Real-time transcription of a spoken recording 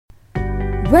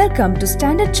Welcome to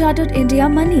Standard Chartered India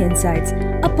Money Insights,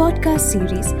 a podcast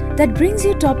series that brings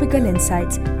you topical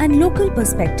insights and local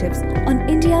perspectives on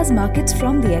India's markets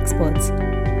from the experts.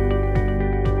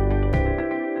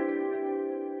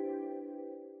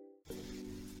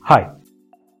 Hi,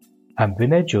 I'm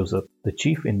Vinay Joseph, the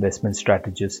Chief Investment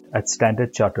Strategist at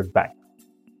Standard Chartered Bank.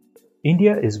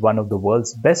 India is one of the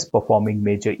world's best performing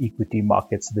major equity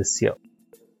markets this year,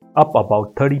 up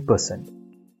about 30%.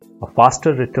 A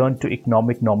faster return to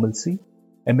economic normalcy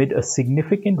amid a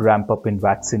significant ramp-up in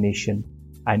vaccination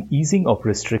and easing of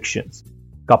restrictions,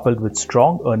 coupled with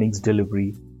strong earnings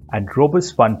delivery and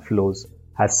robust fund flows,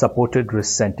 has supported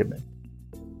risk sentiment.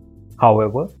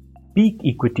 However, peak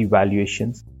equity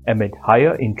valuations amid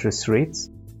higher interest rates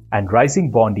and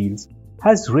rising bond yields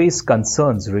has raised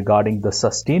concerns regarding the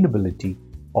sustainability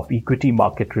of equity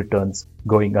market returns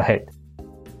going ahead.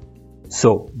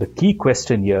 So, the key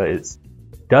question here is,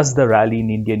 does the rally in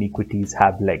Indian equities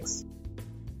have legs?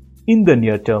 In the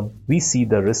near term, we see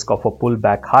the risk of a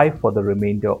pullback high for the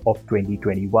remainder of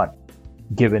 2021,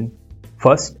 given,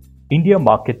 first, India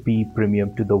market PE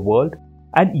premium to the world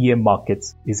and EM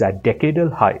markets is at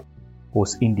decadal high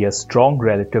post India's strong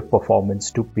relative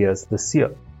performance to peers this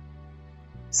year.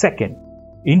 Second,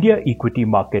 India equity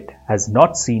market has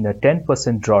not seen a 10%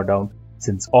 drawdown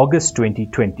since August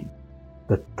 2020,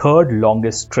 the third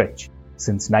longest stretch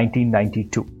since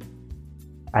 1992.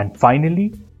 And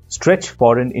finally, stretched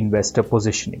foreign investor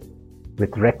positioning,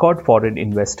 with record foreign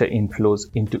investor inflows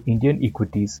into Indian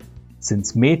equities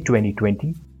since May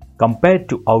 2020 compared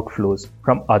to outflows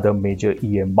from other major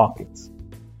EM markets.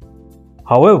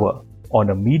 However,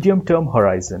 on a medium-term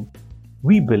horizon,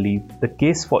 we believe the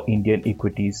case for Indian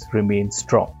equities remains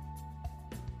strong.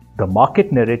 The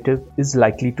market narrative is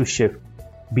likely to shift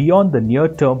beyond the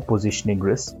near-term positioning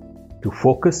risk to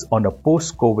focus on a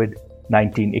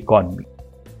post-COVID-19 economy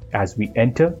as we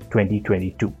enter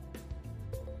 2022.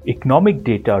 Economic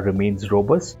data remains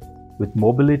robust, with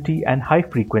mobility and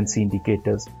high-frequency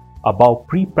indicators above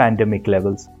pre-pandemic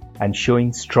levels and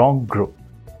showing strong growth.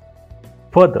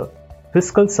 Further,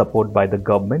 fiscal support by the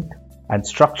government and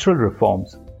structural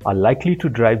reforms are likely to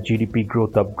drive GDP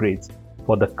growth upgrades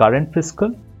for the current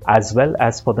fiscal as well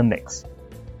as for the next.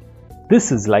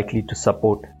 This is likely to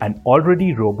support an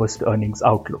already robust earnings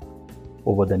outlook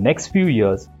over the next few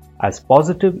years as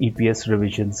positive EPS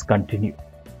revisions continue.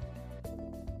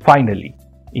 Finally,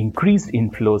 increased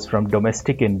inflows from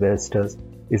domestic investors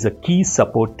is a key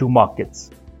support to markets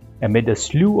amid a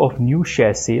slew of new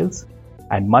share sales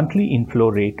and monthly inflow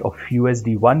rate of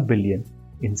 $1 billion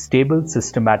in stable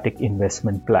systematic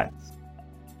investment plans.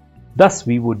 Thus,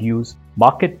 we would use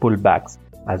market pullbacks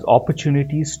as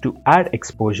opportunities to add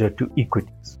exposure to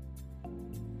equities.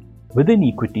 Within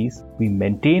equities, we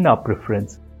maintain our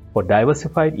preference for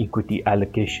diversified equity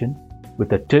allocation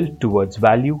with a tilt towards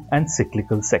value and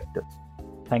cyclical sectors.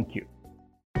 Thank you.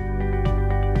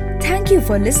 Thank you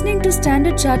for listening to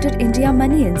Standard Chartered India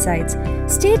Money Insights.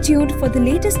 Stay tuned for the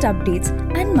latest updates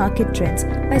and market trends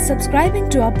by subscribing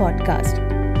to our podcast.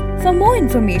 For more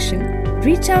information,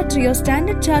 reach out to your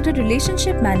Standard Chartered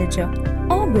Relationship Manager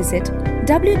or visit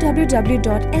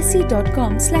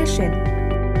www.se.com/in.